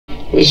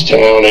This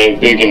town ain't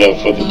big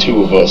enough for the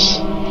two of us.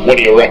 What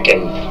do you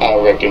reckon? I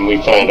reckon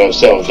we find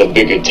ourselves a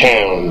bigger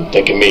town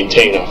that can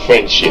maintain our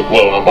friendship.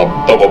 Well, I'm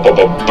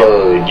a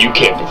bird. You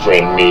can't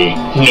befriend me.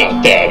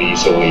 Not that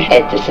easily.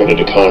 I've befriended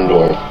a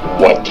condor.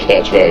 What?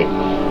 That's right.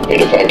 And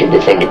if I can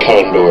befriend a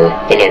condor,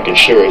 then I can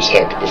sure as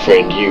heck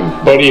befriend you.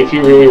 Buddy, if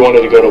you really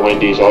wanted to go to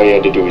Wendy's, all you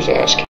had to do was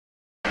ask.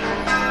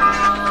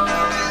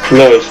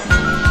 Nice.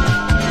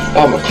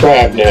 I'm a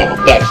crab now.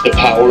 That's the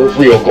power of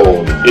real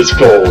gold. It's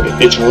gold,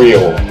 it's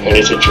real, and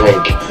it's a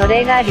drink. そ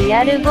れがリ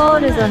アルゴー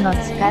ルドの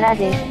力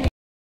です。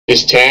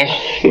This town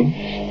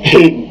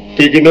ain't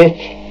big enough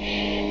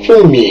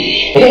for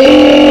me.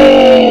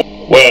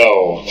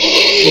 Well,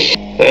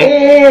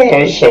 that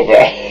was so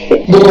bad.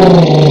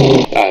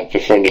 I've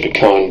befriended a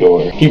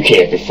condor. You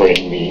can't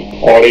befriend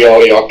me. All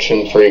the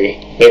auction free.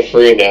 They're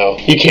free now.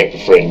 You can't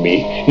befriend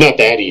me. Not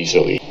that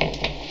easily.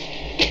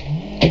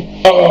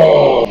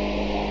 Oh.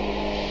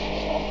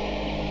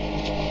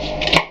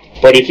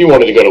 But if you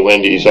wanted to go to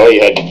Wendy's, all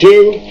you had to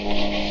do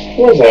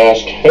was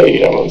ask. Hey,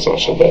 that one's not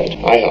so bad.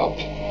 IHOP.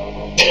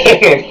 I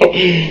don't know.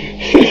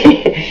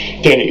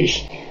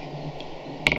 Denny's.